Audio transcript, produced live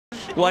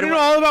What You know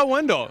all about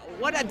Wendell.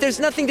 What? There's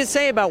nothing to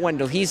say about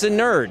Wendell. He's a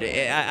nerd.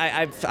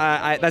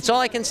 That's all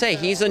I can say.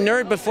 He's a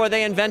nerd before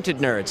they invented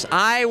nerds.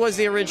 I was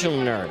the original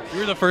nerd.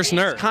 You were the first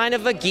nerd. Kind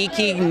of a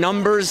geeky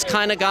numbers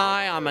kind of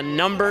guy. I'm a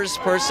numbers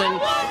person.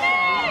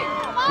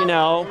 You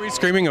know. What are we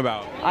screaming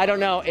about? I don't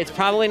know. It's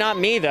probably not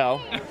me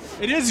though.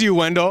 It is you,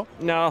 Wendell.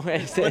 No.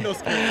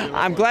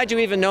 I'm glad you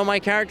even know my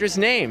character's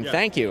name. Yeah.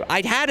 Thank you.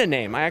 I had a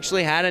name. I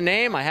actually had a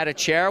name. I had a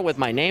chair with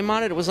my name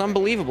on it. It was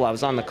unbelievable. I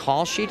was on the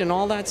call sheet and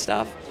all that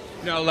stuff.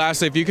 Now,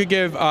 lastly, if you could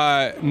give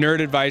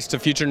nerd advice to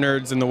future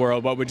nerds in the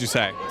world, what would you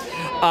say?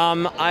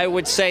 I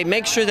would say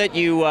make sure that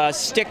you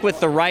stick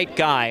with the right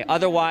guy.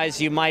 Otherwise,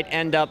 you might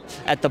end up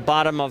at the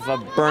bottom of a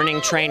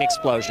burning train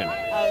explosion.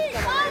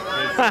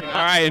 All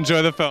right,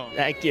 enjoy the film.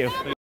 Thank you.